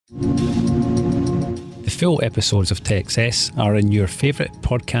Full episodes of TechCess are in your favourite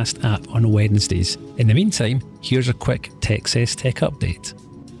podcast app on Wednesdays. In the meantime, here's a quick TechCess tech update.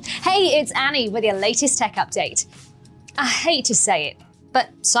 Hey, it's Annie with your latest tech update. I hate to say it,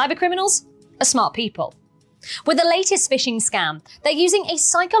 but cybercriminals are smart people. With the latest phishing scam, they're using a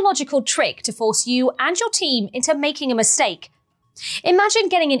psychological trick to force you and your team into making a mistake. Imagine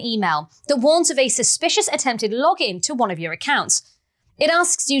getting an email that warns of a suspicious attempted login to one of your accounts. It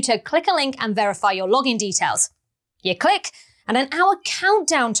asks you to click a link and verify your login details. You click, and an hour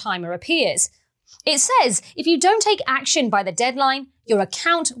countdown timer appears. It says if you don't take action by the deadline, your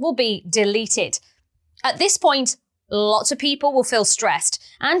account will be deleted. At this point, lots of people will feel stressed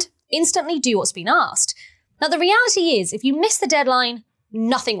and instantly do what's been asked. Now, the reality is, if you miss the deadline,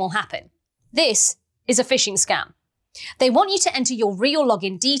 nothing will happen. This is a phishing scam. They want you to enter your real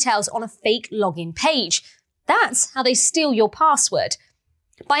login details on a fake login page. That's how they steal your password.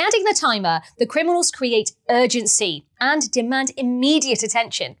 By adding the timer, the criminals create urgency and demand immediate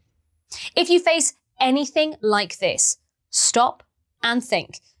attention. If you face anything like this, stop and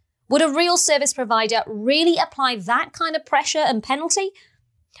think. Would a real service provider really apply that kind of pressure and penalty?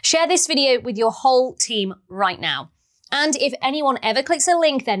 Share this video with your whole team right now. And if anyone ever clicks a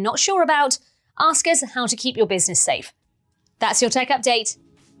link they're not sure about, ask us how to keep your business safe. That's your tech update.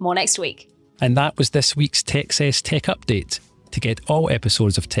 More next week. And that was this week's TechCess Tech Update. To get all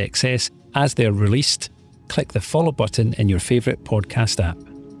episodes of TechCess as they're released, click the follow button in your favourite podcast app.